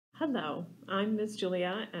Hello, I'm Ms.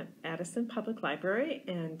 Julia at Addison Public Library,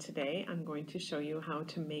 and today I'm going to show you how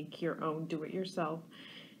to make your own do-it-yourself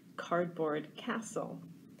cardboard castle.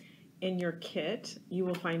 In your kit, you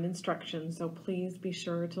will find instructions, so please be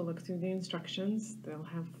sure to look through the instructions. They'll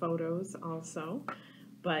have photos also,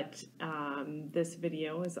 but this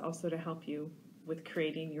video is also to help you with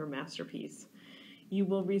creating your masterpiece. You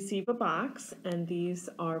will receive a box, and these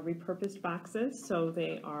are repurposed boxes, so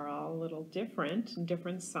they are all a little different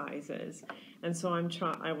sizes. And so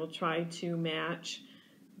I will try to match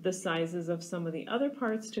the sizes of some of the other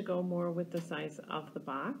parts to go more with the size of the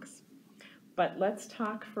box. But let's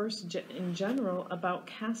talk first in general about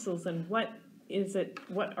castles and what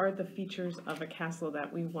are the features of a castle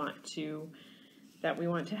that we want to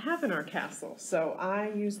have in our castle. So I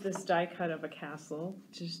use this die cut of a castle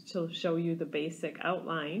just to show you the basic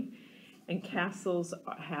outline. And castles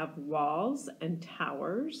have walls and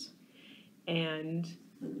towers, and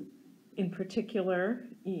in particular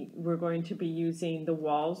we're going to be using the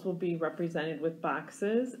walls will be represented with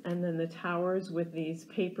boxes, and then the towers with these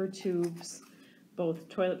paper tubes, both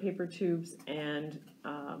toilet paper tubes and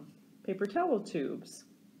paper towel tubes.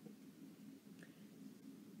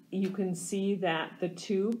 You can see that the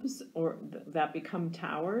tubes that become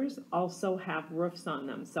towers also have roofs on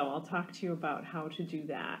them. So I'll talk to you about how to do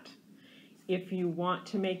that. If you want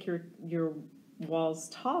to make your walls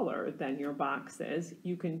taller than your boxes,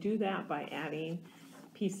 you can do that by adding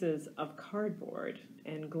pieces of cardboard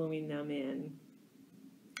and gluing them in.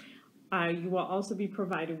 You will also be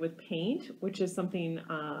provided with paint, which is something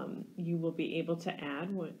you will be able to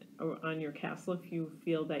add on your castle if you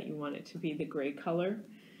feel that you want it to be the gray color.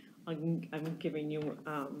 I'm giving you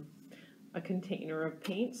a container of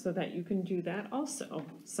paint so that you can do that also.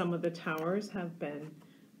 Some of the towers have been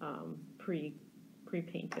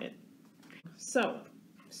pre-painted. So,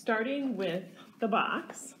 starting with the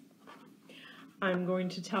box, I'm going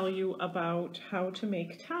to tell you about how to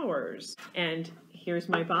make towers. And here's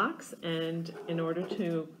my box, and in order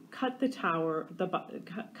to cut the tower,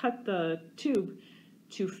 cut the tube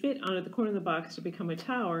to fit onto the corner of the box to become a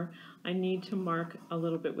tower, I need to mark a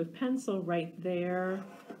little bit with pencil right there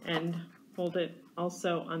and hold it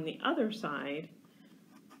also on the other side.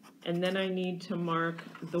 And then I need to mark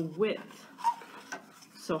the width,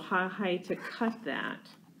 so how high to cut that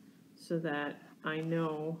so that I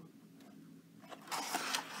know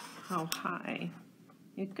how high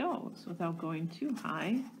it goes without going too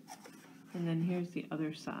high. And then here's the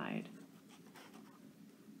other side.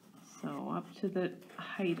 So up to the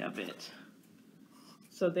height of it.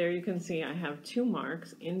 So there you can see I have 2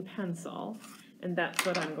 marks in pencil, and that's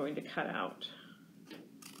what I'm going to cut out.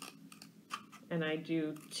 And I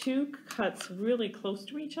do 2 cuts really close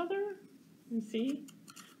to each other. You see?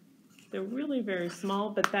 They're really very small,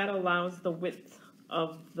 but that allows the width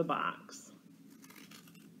of the box.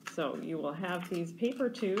 So you will have these paper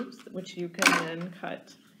tubes, which you can then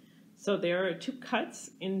cut. So there are 2 cuts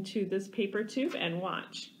into this paper tube, and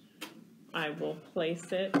watch. I will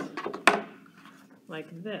place it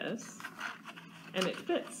like this, and it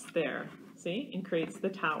fits there, see, and creates the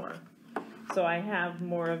tower. So I have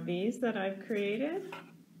more of these that I've created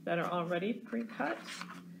that are already pre-cut,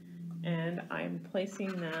 and I'm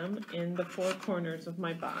placing them in the 4 corners of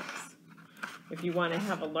my box. If you want to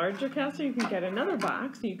have a larger castle, you can get another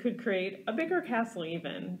box. You could create a bigger castle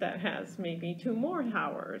even that has maybe 2 more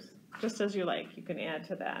towers, just as you like. You can add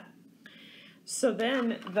to that. So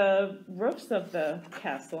then the roofs of the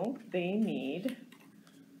castle, they need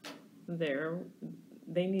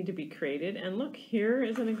to be created. And look, here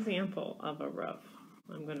is an example of a roof.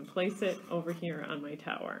 I'm going to place it over here on my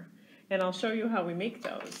tower. And I'll show you how we make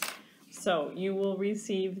those. So you will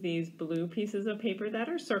receive these blue pieces of paper that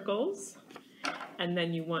are circles. And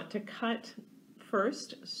then you want to cut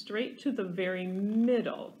first straight to the very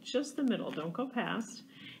middle, just the middle, don't go past.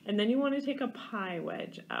 And then you want to take a pie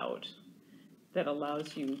wedge out. That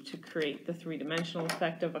allows you to create the 3-dimensional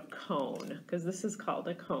effect of a cone, because this is called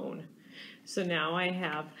a cone. So now I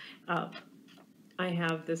have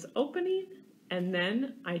this opening, and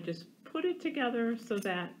then I just put it together so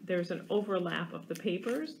that there's an overlap of the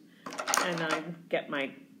papers, and I get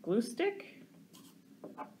my glue stick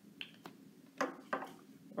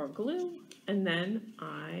or glue, and then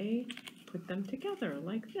I put them together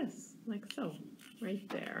like this, like so, right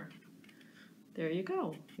there. There you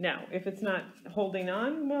go. Now, if it's not holding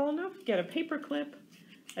on well enough, get a paper clip,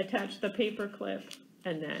 attach the paper clip,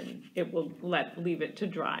 and then it will leave it to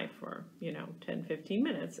dry for, 10-15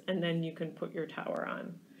 minutes, and then you can put your tower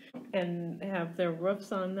on and have their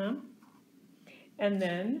roofs on them. And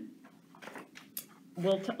then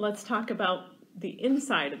let's talk about the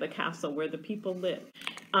inside of the castle where the people live.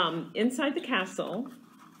 Inside the castle,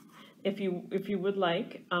 if you would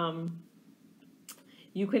like,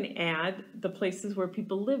 you can add the places where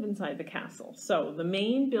people live inside the castle. So the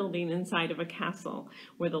main building inside of a castle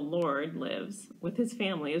where the Lord lives with his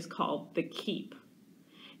family is called the keep.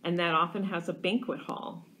 And that often has a banquet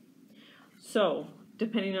hall. So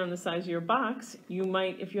depending on the size of your box, you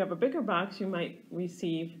might, if you have a bigger box, you might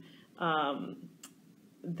receive an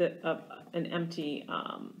empty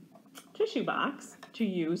tissue box to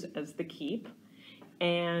use as the keep.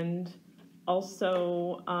 And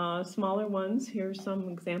also smaller ones. Here's some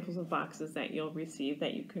examples of boxes that you'll receive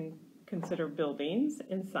that you can consider buildings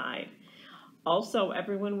inside. Also,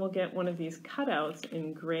 everyone will get one of these cutouts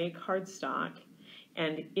in gray cardstock,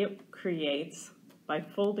 and it creates, by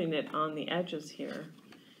folding it on the edges here,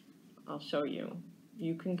 I'll show you,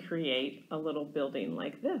 you can create a little building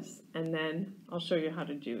like this, and then I'll show you how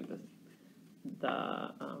to do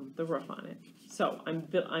the roof on it. So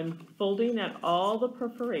I'm folding at all the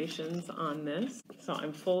perforations on this. So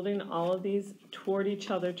I'm folding all of these toward each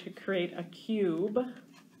other to create a cube.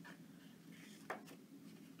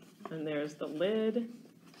 And there's the lid.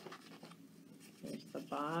 There's the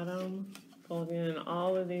bottom. Folding in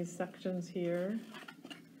all of these sections here.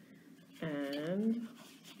 And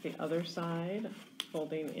the other side,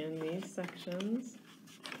 folding in these sections.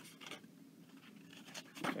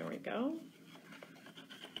 There we go.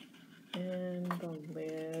 And the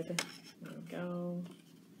lid, there we go.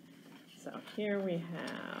 So here we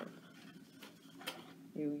have,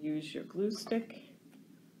 you use your glue stick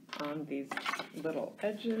on these little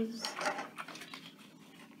edges.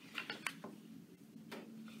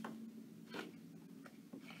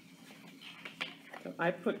 So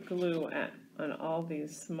I put glue on all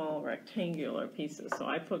these small rectangular pieces. So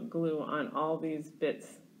I put glue on all these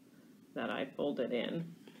bits that I folded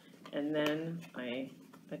in, and then I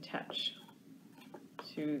attach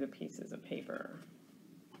to the pieces of paper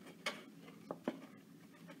to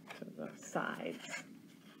the sides.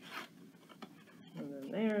 And then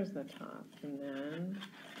there's the top, and then,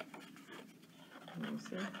 let me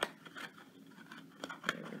see,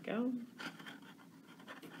 there we go.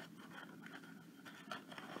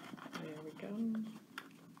 There we go.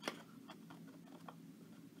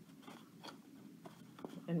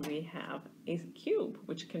 And we have a cube,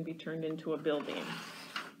 which can be turned into a building.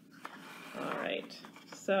 All right,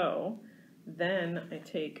 so then I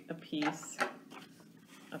take a piece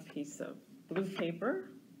of blue paper.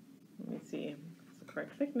 Let me see if it's the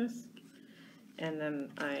correct thickness. And then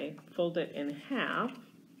I fold it in half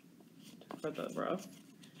for the roof.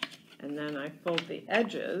 And then I fold the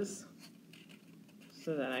edges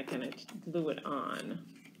so that I can glue it on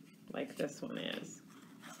like this one is.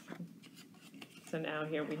 So now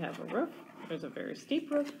here we have a roof. There's a very steep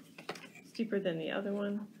roof, steeper than the other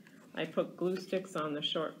one. I put glue sticks on the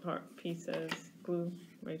short pieces, glue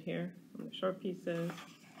right here on the short pieces.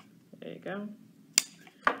 There you go.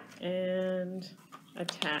 And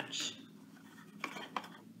attach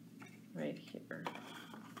right here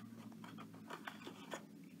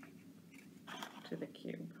to the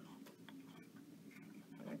cube,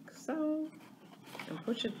 like so. And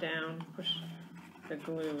push it down, push the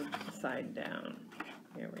glued side down.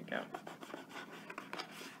 Here we go.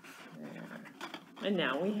 There. And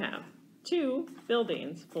now we have 2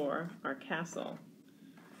 buildings for our castle.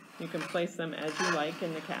 You can place them as you like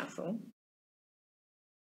in the castle.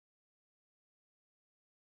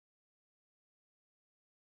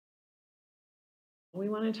 We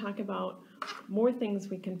want to talk about more things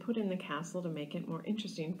we can put in the castle to make it more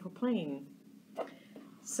interesting for playing.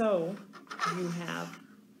 So you have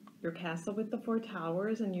your castle with the 4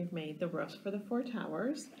 towers, and you've made the roofs for the 4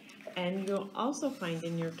 towers. And you'll also find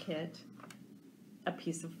in your kit a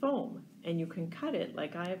piece of foam, and you can cut it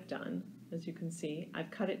like I have done. As you can see,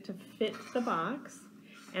 I've cut it to fit the box,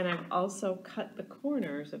 and I've also cut the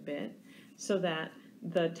corners a bit so that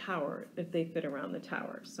the tower, if they fit around the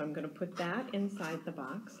tower. So I'm going to put that inside the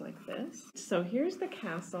box like this. So here's the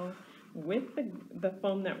castle with the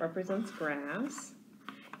foam that represents grass,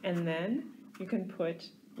 and then you can put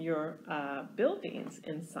your buildings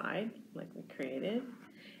inside like we created.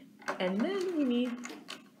 And then we need,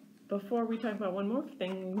 before we talk about one more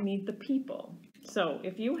thing, we need the people. So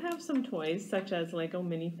if you have some toys such as Lego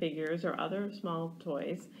minifigures or other small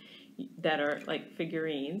toys that are like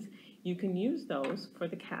figurines, you can use those for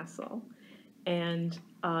the castle. And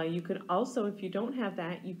you could also, if you don't have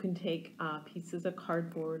that, you can take pieces of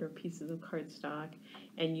cardboard or pieces of cardstock,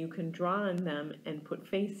 and you can draw on them and put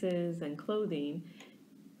faces and clothing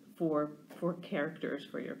for characters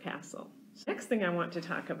for your castle. Next thing I want to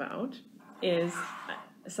talk about is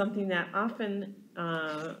something that often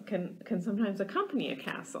can sometimes accompany a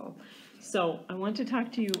castle. So I want to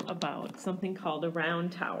talk to you about something called a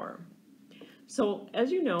round tower. So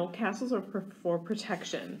as you know, castles are for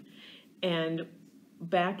protection, and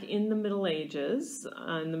back in the Middle Ages,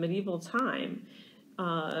 in the medieval time,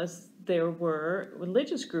 there were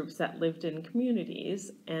religious groups that lived in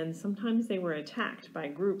communities, and sometimes they were attacked by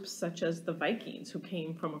groups such as the Vikings who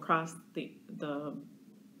came from across the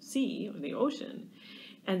sea or the ocean.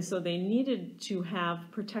 And so they needed to have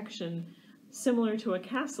protection similar to a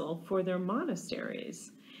castle for their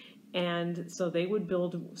monasteries. And so they would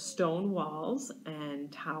build stone walls and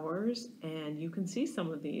towers, and you can see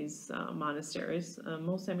some of these monasteries.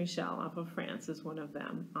 Mont Saint-Michel off of France is one of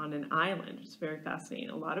them on an island. It's very fascinating.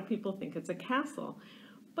 A lot of people think it's a castle,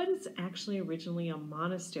 but it's actually originally a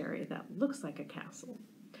monastery that looks like a castle.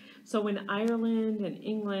 So in Ireland and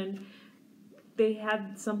England, they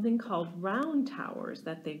had something called round towers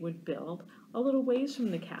that they would build a little ways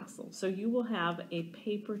from the castle. So you will have a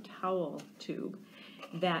paper towel tube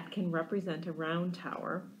that can represent a round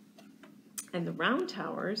tower. And the round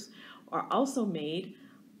towers are also made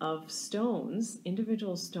of stones,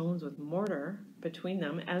 individual stones with mortar between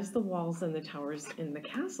them, as the walls and the towers in the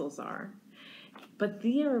castles are. But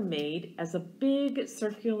they are made as a big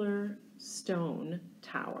circular stone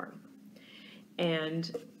tower.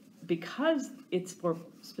 And because it's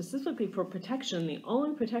specifically for protection, the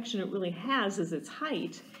only protection it really has is its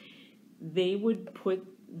height, they would put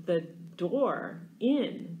the door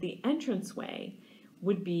in, the entranceway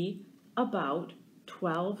would be about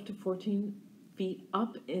 12 to 14 feet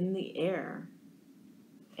up in the air,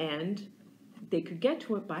 and they could get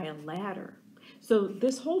to it by a ladder. So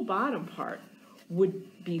this whole bottom part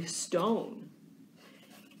would be stone,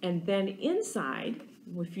 and then inside,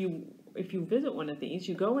 if you visit one of these,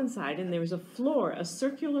 you go inside and there's a floor, a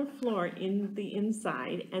circular floor in the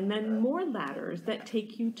inside, and then more ladders that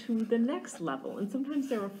take you to the next level. And sometimes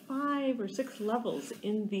there are 5 or 6 levels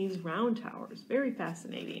in these round towers. Very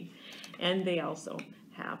fascinating. And they also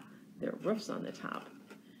have their roofs on the top,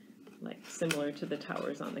 like similar to the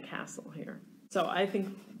towers on the castle here. So I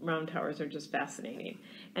think round towers are just fascinating.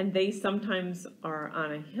 And they sometimes are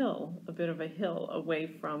on a hill, a bit of a hill away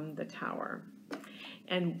from the tower.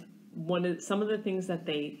 And some of the things that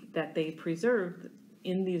they preserved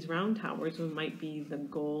in these round towers might be the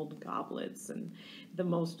gold goblets and the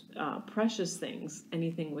most precious things,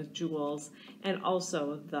 anything with jewels, and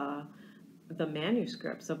also the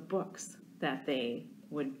manuscripts of books that they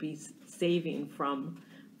would be saving from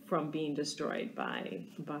being destroyed by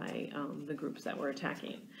the groups that were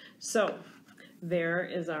attacking. So there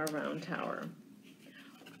is our round tower.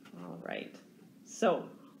 All right. So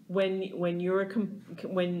remember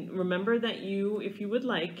that if you would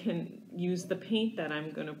like, can use the paint that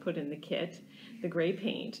I'm going to put in the kit, the gray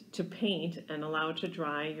paint, to paint and allow it to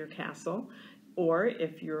dry your castle. Or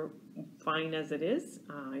if you're fine as it is,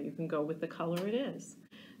 you can go with the color it is.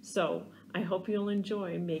 So I hope you'll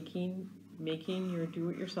enjoy making your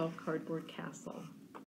do-it-yourself cardboard castle.